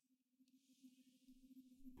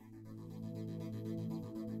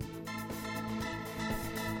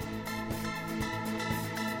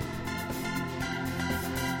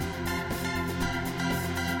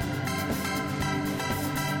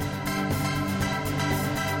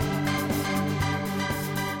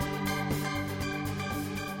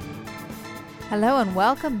Hello and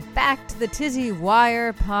welcome back to the Tizzy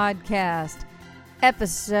Wire podcast,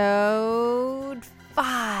 episode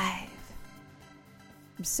 5.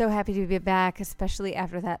 I'm so happy to be back, especially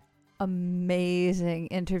after that amazing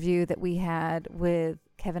interview that we had with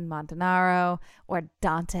Kevin Montanaro, or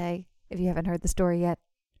Dante, if you haven't heard the story yet.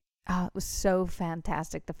 Oh, it was so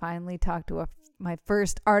fantastic to finally talk to my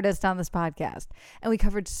first artist on this podcast. And we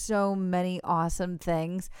covered so many awesome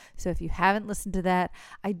things. So if you haven't listened to that,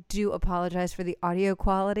 I do apologize for the audio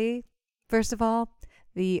quality. First of all,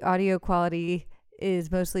 the audio quality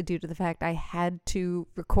is mostly due to the fact I had to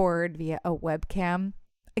record via a webcam.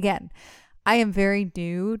 Again, I am very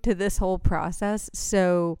new to this whole process,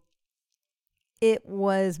 so it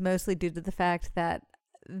was mostly due to the fact that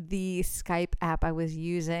the Skype app I was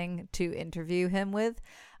using to interview him with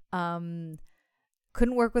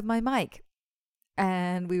couldn't work with my mic.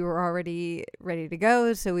 And we were already ready to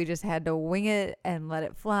go, so we just had to wing it and let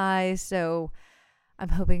it fly. So I'm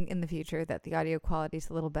hoping in the future that the audio quality is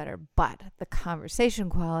a little better, but the conversation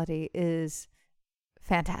quality is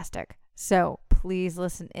fantastic. So please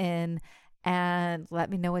listen in and let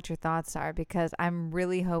me know what your thoughts are, because I'm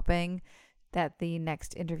really hoping that the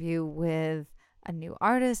next interview with a new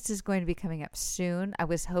artist is going to be coming up soon. I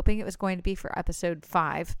was hoping it was going to be for episode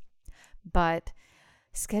 5, but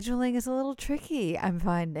scheduling is a little tricky, I'm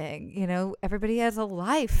finding. You know, everybody has a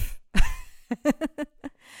life,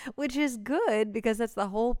 which is good because that's the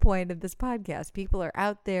whole point of this podcast. People are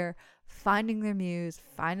out there finding their muse,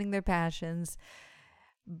 finding their passions,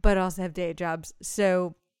 but also have day jobs.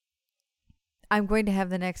 So I'm going to have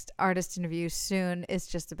the next artist interview soon. It's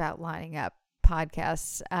just about lining up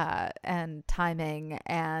podcasts and timing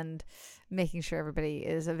and making sure everybody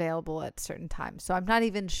is available at certain times. So I'm not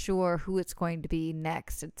even sure who it's going to be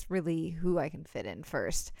next. It's really who I can fit in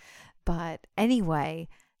first. But anyway,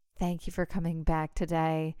 thank you for coming back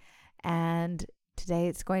today. And today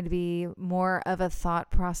it's going to be more of a thought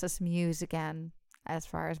process muse again, as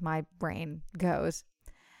far as my brain goes.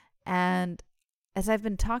 And as I've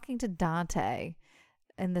been talking to Dante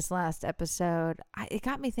in this last episode, it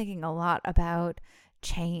got me thinking a lot about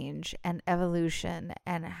change and evolution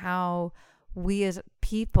and how we as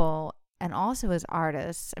people and also as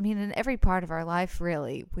artists, I mean, in every part of our life,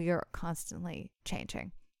 really, we are constantly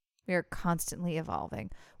changing. We are constantly evolving.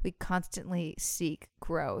 We constantly seek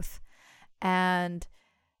growth. And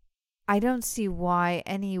I don't see why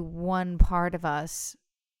any one part of us,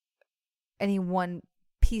 any one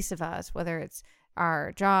piece of us, whether it's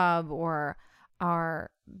our job or our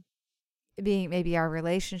being, maybe our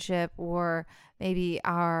relationship, or maybe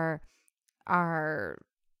our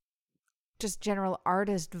just general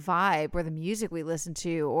artist vibe, or the music we listen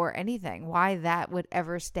to, or anything, why that would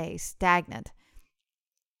ever stay stagnant.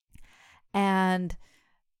 And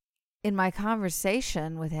in my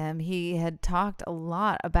conversation with him, he had talked a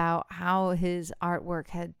lot about how his artwork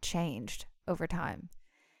had changed over time.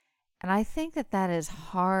 And I think that that is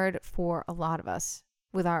hard for a lot of us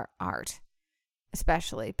with our art,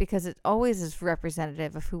 especially because it always is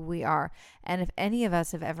representative of who we are. And if any of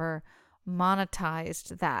us have ever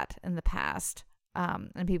monetized that in the past,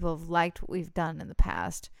 and people have liked what we've done in the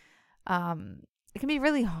past, it can be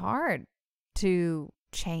really hard to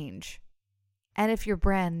change. And if you're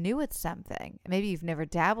brand new at something, maybe you've never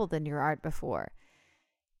dabbled in your art before,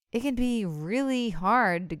 it can be really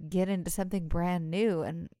hard to get into something brand new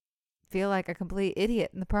and feel like a complete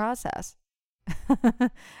idiot in the process.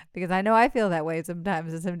 Because I know I feel that way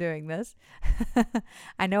sometimes as I'm doing this.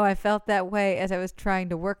 I know I felt that way as I was trying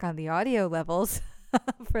to work on the audio levels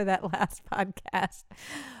for that last podcast.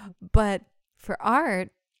 But for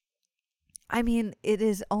art, I mean, it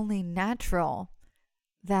is only natural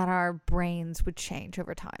that our brains would change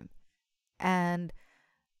over time, and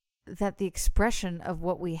that the expression of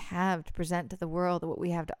what we have to present to the world, or what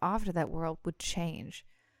we have to offer to that world, would change.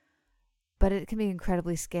 But it can be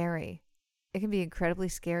incredibly scary. It can be incredibly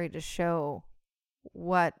scary to show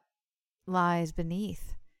what lies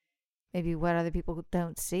beneath, maybe what other people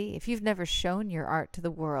don't see. If you've never shown your art to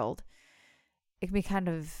the world, it can be kind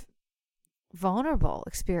of vulnerable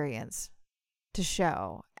experience to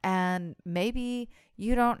show. And maybe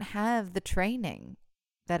you don't have the training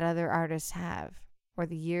that other artists have, or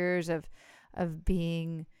the years of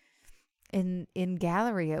being in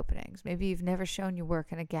gallery openings. Maybe you've never shown your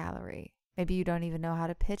work in a gallery. Maybe you don't even know how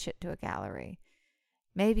to pitch it to a gallery.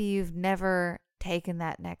 Maybe you've never taken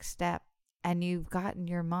that next step, and you've got in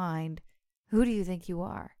your mind, who do you think you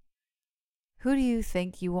are? Who do you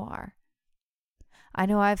think you are? I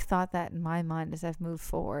know I've thought that in my mind as I've moved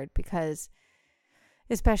forward, because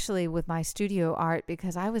especially with my studio art,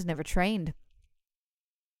 because I was never trained.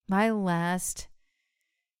 My last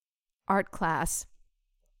art class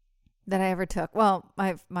that I ever took. Well,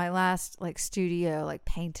 my last like studio, like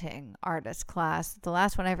painting artist class, the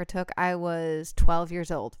last one I ever took, I was 12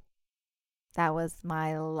 years old. That was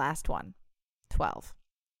my last one, 12.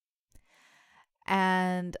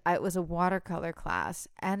 And it was a watercolor class,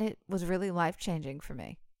 and it was really life-changing for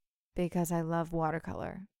me because I love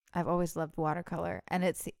watercolor. I've always loved watercolor, and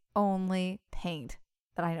it's the only paint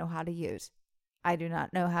that I know how to use. I do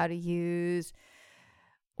not know how to use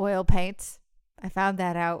oil paints. I found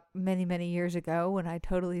that out many, many years ago when I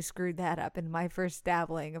totally screwed that up in my first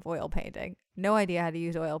dabbling of oil painting. No idea how to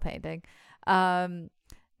use oil painting.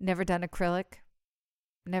 Never done acrylic.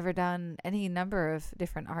 Never done any number of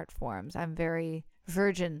different art forms. I'm very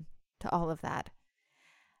virgin to all of that.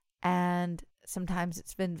 And sometimes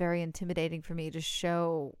it's been very intimidating for me to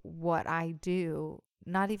show what I do,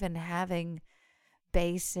 not even having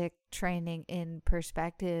basic training in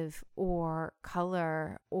perspective or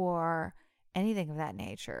color or anything of that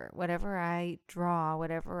nature. Whatever I draw,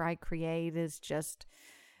 whatever I create is just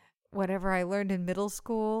whatever I learned in middle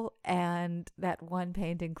school and that one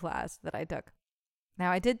painting class that I took.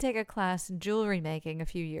 Now, I did take a class in jewelry making a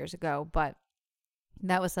few years ago, but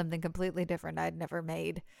that was something completely different.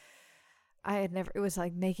 It was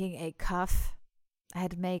like making a cuff. I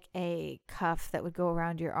had to make a cuff that would go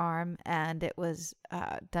around your arm, and it was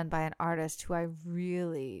done by an artist who I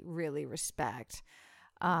really, really respect.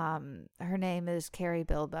 Her name is Carrie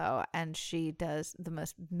Bilbo, and she does the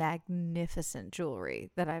most magnificent jewelry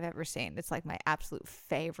that I've ever seen. It's like my absolute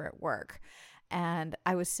favorite work. And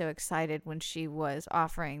I was so excited when she was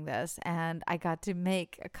offering this, and I got to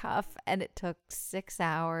make a cuff, and it took 6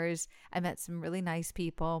 hours. I met some really nice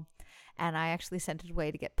people, and I actually sent it away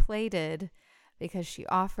to get plated because she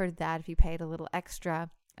offered that if you paid a little extra,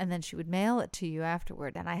 and then she would mail it to you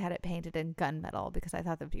afterward. And I had it painted in gunmetal because I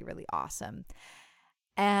thought that would be really awesome.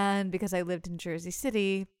 And because I lived in Jersey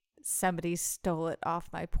City, somebody stole it off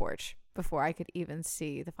my porch before I could even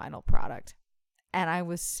see the final product. And I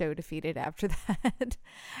was so defeated after that.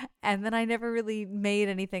 And then I never really made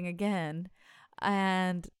anything again.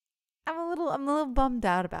 And I'm a little bummed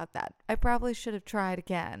out about that. I probably should have tried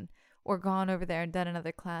again or gone over there and done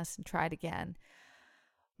another class and tried again.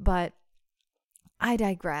 But I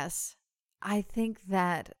digress. I think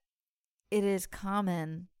that it is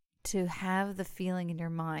common to have the feeling in your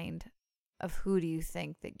mind of who do you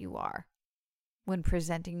think that you are when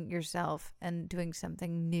presenting yourself and doing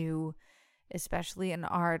something new, especially in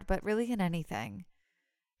art, but really in anything,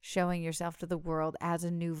 showing yourself to the world as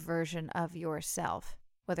a new version of yourself,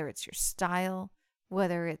 whether it's your style,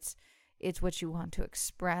 whether it's what you want to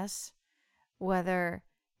express, whether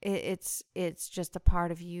it's just a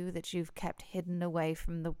part of you that you've kept hidden away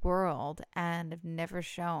from the world and have never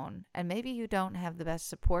shown. And maybe you don't have the best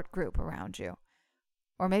support group around you,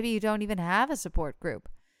 or maybe you don't even have a support group.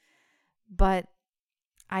 But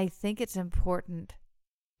I think it's important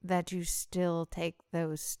that you still take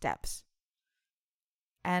those steps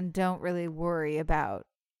and don't really worry about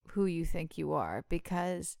who you think you are,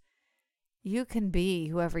 because you can be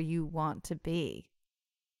whoever you want to be.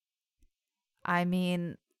 I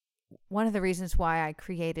mean, one of the reasons why I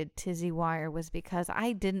created Tizzy Wire was because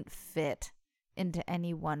I didn't fit into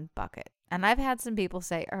any one bucket. And I've had some people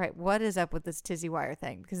say, all right, what is up with this Tizzy Wire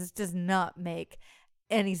thing? Because it does not make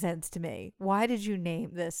any sense to me. Why did you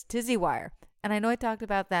name this Tizzy Wire? And I know I talked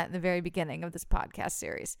about that in the very beginning of this podcast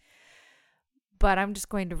series, but I'm just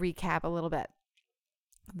going to recap a little bit.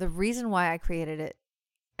 The reason why I created it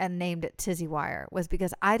and named it Tizzy Wire was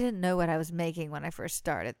because I didn't know what I was making when I first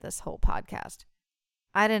started this whole podcast.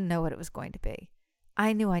 I didn't know what it was going to be.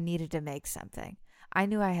 I knew I needed to make something. I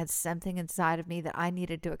knew I had something inside of me that I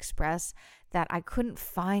needed to express that I couldn't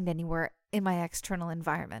find anywhere in my external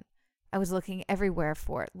environment. I was looking everywhere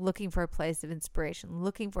for it, looking for a place of inspiration,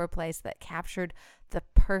 looking for a place that captured the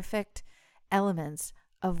perfect elements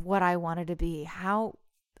of what I wanted to be, how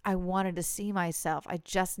I wanted to see myself. I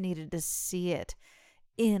just needed to see it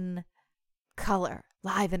in color,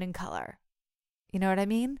 live and in color. You know what I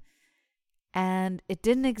mean? And it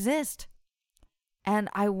didn't exist. And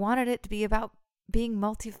I wanted it to be about being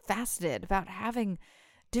multifaceted, about having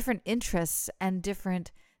different interests and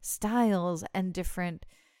different styles and different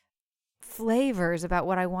flavors about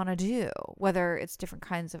what I want to do, whether it's different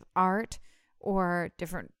kinds of art or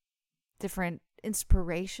different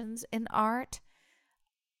inspirations in art,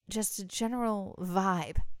 just a general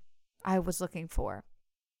vibe I was looking for.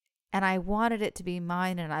 And I wanted it to be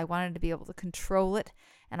mine, and I wanted to be able to control it,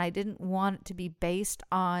 and I didn't want it to be based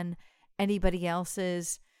on anybody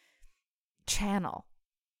else's channel.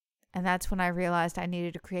 And that's when I realized I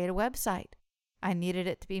needed to create a website, I needed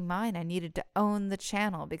it to be mine. I needed to own the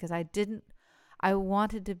channel because I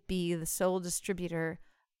wanted to be the sole distributor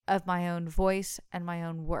of my own voice and my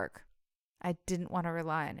own work. I didn't want to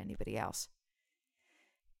rely on anybody else.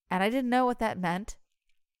 And I didn't know what that meant.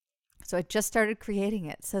 So I just started creating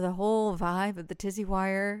it. So the whole vibe of the Tizzy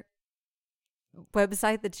Wire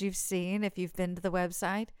website that you've seen, if you've been to the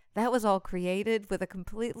website, that was all created with a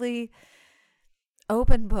completely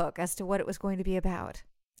open book as to what it was going to be about.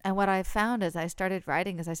 And what I found as I started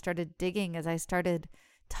writing, as I started digging, as I started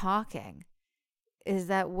talking, is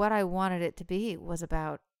that what I wanted it to be was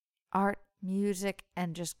about art, music,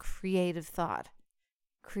 and just creative thought.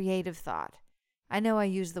 Creative thought. I know I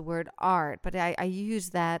use the word art, but I use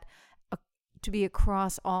that to be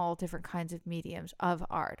across all different kinds of mediums of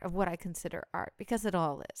art, of what I consider art, because it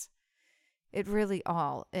all is. It really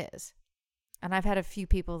all is. And I've had a few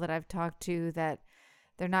people that I've talked to that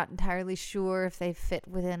they're not entirely sure if they fit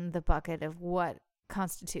within the bucket of what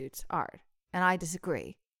constitutes art. And I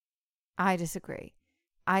disagree. I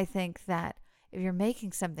think that if you're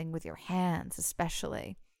making something with your hands,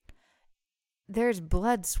 especially, there's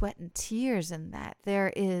blood, sweat, and tears in that.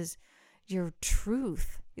 There is your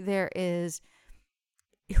truth. There is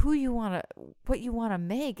what you want to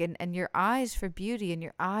make, and your eyes for beauty, and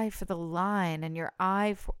your eye for the line, and your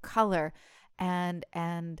eye for color, and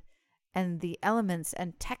the elements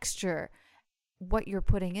and texture. What you're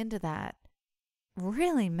putting into that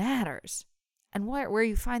really matters. And where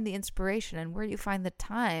you find the inspiration, and where you find the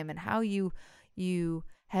time, and how you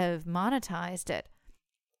have monetized it,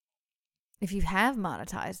 if you have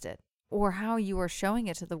monetized it, or how you are showing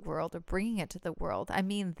it to the world or bringing it to the world. I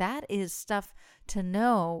mean, that is stuff to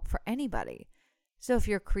know for anybody. So if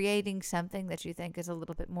you're creating something that you think is a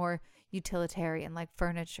little bit more utilitarian, like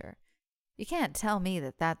furniture, you can't tell me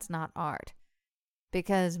that that's not art,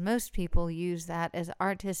 because most people use that as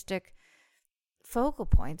artistic focal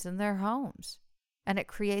points in their homes. And it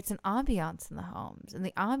creates an ambiance in the homes. And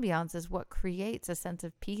the ambiance is what creates a sense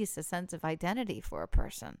of peace, a sense of identity for a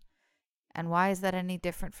person. And why is that any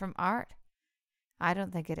different from art? I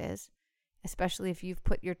don't think it is, especially if you've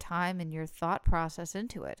put your time and your thought process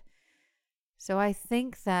into it. So I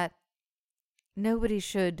think that nobody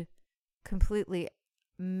should completely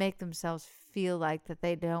make themselves feel like that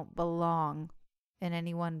they don't belong in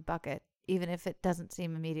any one bucket, even if it doesn't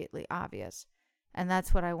seem immediately obvious. And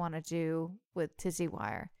that's what I want to do with Tizzy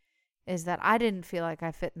Wire, is that I didn't feel like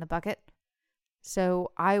I fit in the bucket.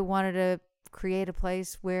 So I wanted to create a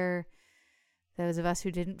place where those of us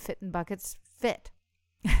who didn't fit in buckets fit,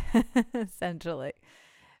 essentially.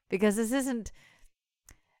 Because I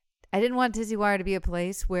didn't want Tizzy Wire to be a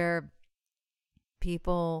place where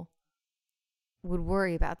people would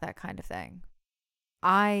worry about that kind of thing.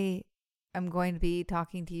 I am going to be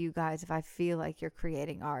talking to you guys if I feel like you're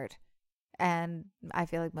creating art. And I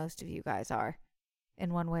feel like most of you guys are,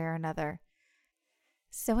 in one way or another.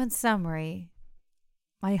 So in summary,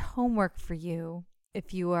 my homework for you,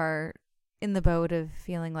 if you are in the boat of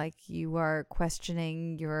feeling like you are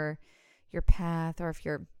questioning your path, or if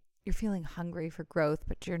you're feeling hungry for growth,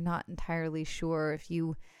 but you're not entirely sure if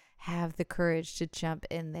you have the courage to jump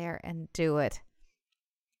in there and do it,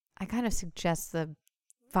 I kind of suggest the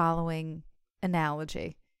following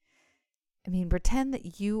analogy. I mean, pretend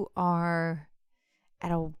that you are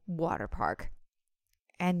at a water park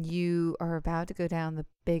and you are about to go down the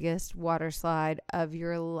biggest water slide of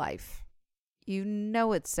your life. You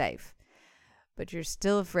know it's safe, but you're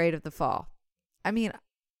still afraid of the fall. I mean,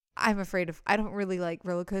 I don't really like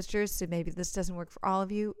roller coasters, so maybe this doesn't work for all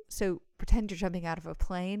of you. So pretend you're jumping out of a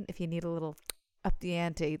plane if you need a little up the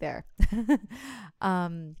ante there.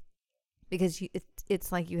 Because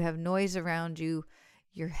it's like you have noise around you.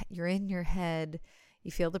 You're in your head,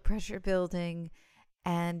 you feel the pressure building,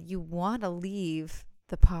 and you want to leave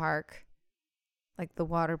the park, like the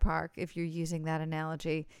water park, if you're using that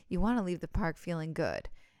analogy. You want to leave the park feeling good,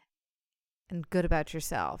 and good about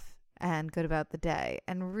yourself, and good about the day.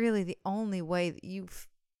 And really the only way that you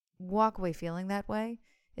walk away feeling that way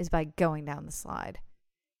is by going down the slide.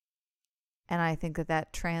 And I think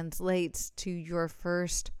that translates to your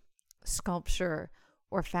first sculpture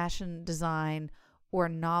or fashion design or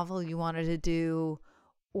novel you wanted to do,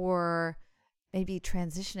 or maybe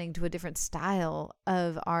transitioning to a different style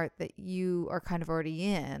of art that you are kind of already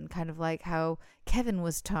in, kind of like how Kevin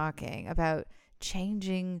was talking about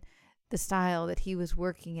changing the style that he was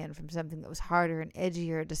working in from something that was harder and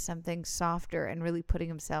edgier to something softer, and really putting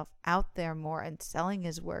himself out there more and selling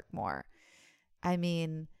his work more. I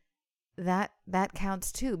mean, that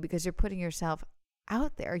counts too, because you're putting yourself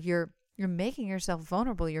out there. You're making yourself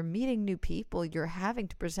vulnerable. You're meeting new people. You're having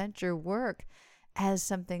to present your work. as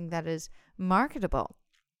something that is marketable.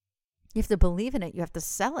 You have to believe in it. You have to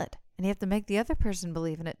sell it. And you have to make the other person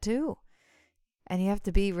believe in it too. And you have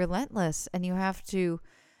to be relentless. And you have to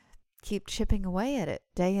keep chipping away at it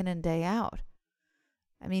day in and day out.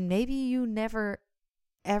 I mean, maybe you never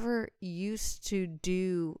ever used to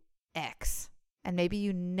do X. And maybe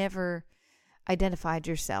you never identified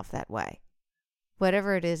yourself that way.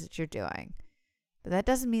 Whatever it is that you're doing. But that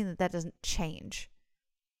doesn't mean that that doesn't change.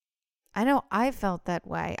 I know I felt that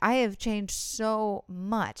way. I have changed so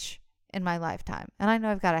much in my lifetime. And I know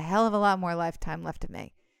I've got a hell of a lot more lifetime left of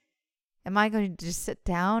me. Am I going to just sit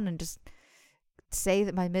down and just say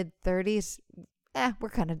that my mid-30s, we're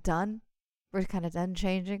kind of done. We're kind of done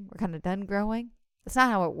changing. We're kind of done growing. That's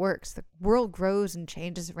not how it works. The world grows and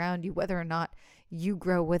changes around you, whether or not you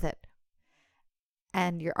grow with it.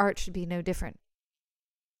 And your art should be no different.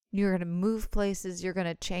 You're going to move places. You're going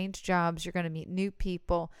to change jobs. You're going to meet new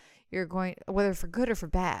people. You're going, whether for good or for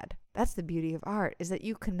bad. That's the beauty of art, is that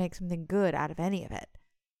you can make something good out of any of it.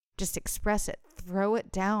 Just express it. Throw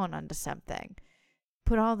it down onto something.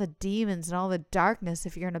 Put all the demons and all the darkness,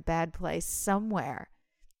 if you're in a bad place, somewhere.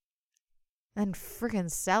 And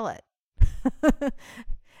friggin' sell it.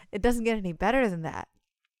 It doesn't get any better than that.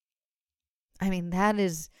 I mean, that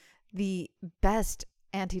is the best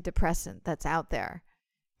antidepressant that's out there,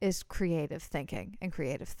 is creative thinking and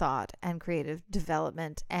creative thought and creative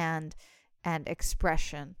development and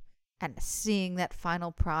expression and seeing that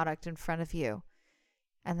final product in front of you.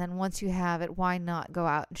 And then once you have it, why not go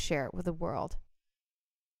out and share it with the world?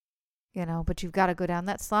 You know, but you've got to go down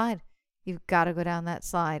that slide. You've got to go down that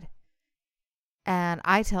slide. And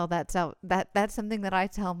I tell that's something that I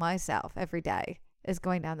tell myself every day, is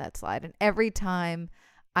going down that slide. And every time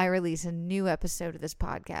I release a new episode of this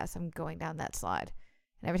podcast, I'm going down that slide.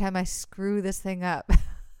 And every time I screw this thing up.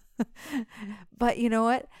 But you know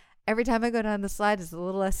what? Every time I go down the slide, it's a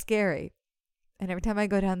little less scary. And every time I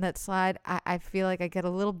go down that slide, I feel like I get a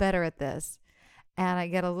little better at this. And I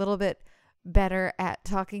get a little bit better at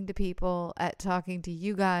talking to people, at talking to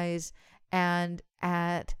you guys, and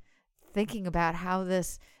at thinking about how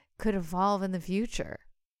this could evolve in the future.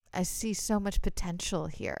 I see so much potential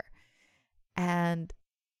here. And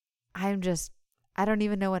I don't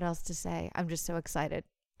even know what else to say. I'm just so excited.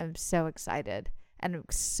 I'm so excited. And I'm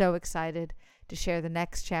so excited to share the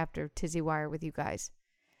next chapter of Tizzy Wire with you guys.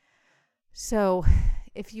 So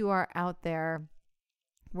if you are out there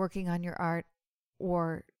working on your art,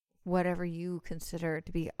 or whatever you consider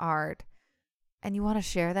to be art, and you want to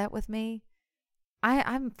share that with me,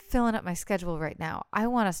 I'm filling up my schedule right now. I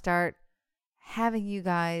want to start having you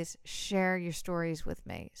guys share your stories with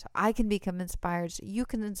me so I can become inspired, so you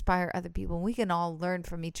can inspire other people, and we can all learn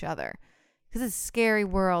from each other, because it's a scary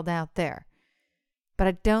world out there. But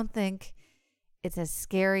I don't think it's as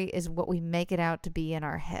scary as what we make it out to be in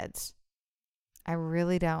our heads. I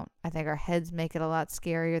really don't. I think our heads make it a lot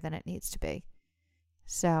scarier than it needs to be.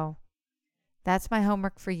 So that's my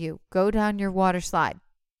homework for you. Go down your water slide.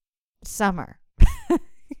 Summer.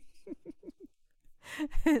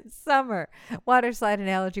 Summer. Water slide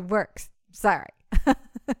analogy works. Sorry.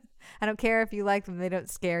 I don't care if you like them. They don't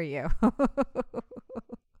scare you.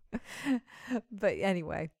 But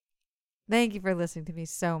anyway, thank you for listening to me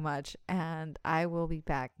so much. And I will be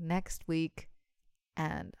back next week.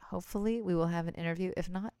 And hopefully we will have an interview. If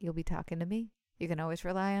not, you'll be talking to me. You can always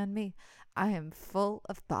rely on me. I am full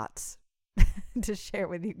of thoughts to share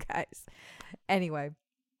with you guys. Anyway,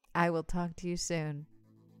 I will talk to you soon.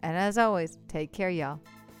 And as always, take care, y'all.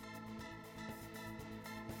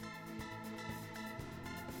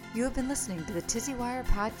 You have been listening to the Tizzy Wire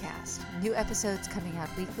podcast. New episodes coming out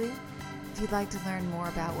weekly. If you'd like to learn more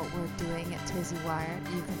about what we're doing at Tizzy Wire,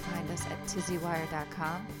 you can find us at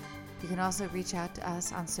tizzywire.com. You can also reach out to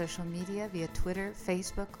us on social media via Twitter,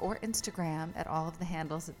 Facebook, or Instagram at all of the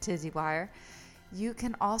handles at Tizzy Wire. You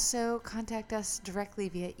can also contact us directly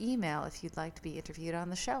via email if you'd like to be interviewed on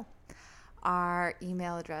the show. Our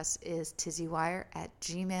email address is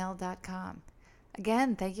tizzywire@gmail.com.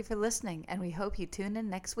 Again, thank you for listening, and we hope you tune in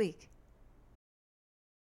next week.